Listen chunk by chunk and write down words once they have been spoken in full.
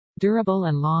Durable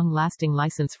and long-lasting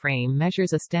license frame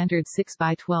measures a standard 6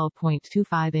 by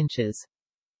 12.25 inches.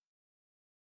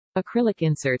 Acrylic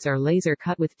inserts are laser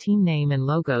cut with team name and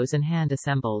logos and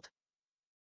hand-assembled.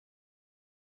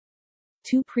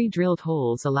 2 pre-drilled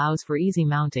holes allows for easy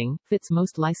mounting, fits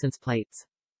most license plates.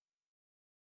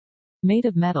 Made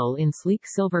of metal in sleek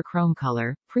silver chrome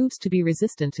color, proves to be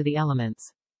resistant to the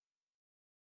elements.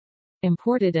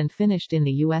 Imported and finished in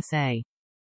the USA.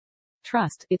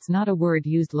 Trust, it's not a word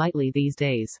used lightly these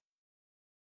days.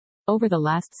 Over the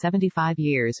last 75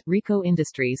 years, Rico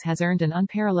Industries has earned an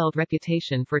unparalleled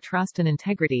reputation for trust and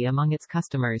integrity among its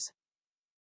customers.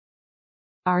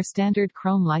 Our standard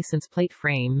chrome license plate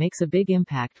frame makes a big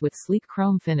impact with sleek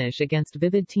chrome finish against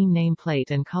vivid team name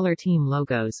plate and color team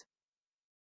logos.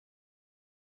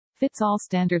 Fits all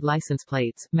standard license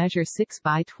plates, measure 6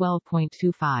 by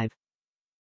 12.25.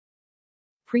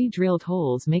 Pre-drilled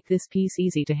holes make this piece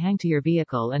easy to hang to your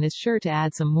vehicle and is sure to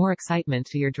add some more excitement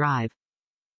to your drive.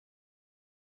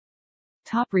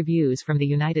 Top reviews from the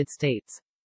United States.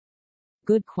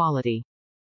 Good quality.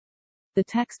 The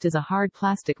text is a hard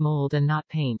plastic mold and not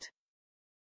paint.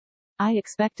 I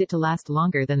expect it to last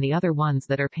longer than the other ones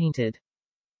that are painted.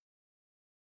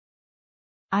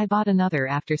 I bought another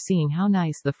after seeing how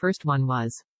nice the first one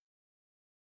was.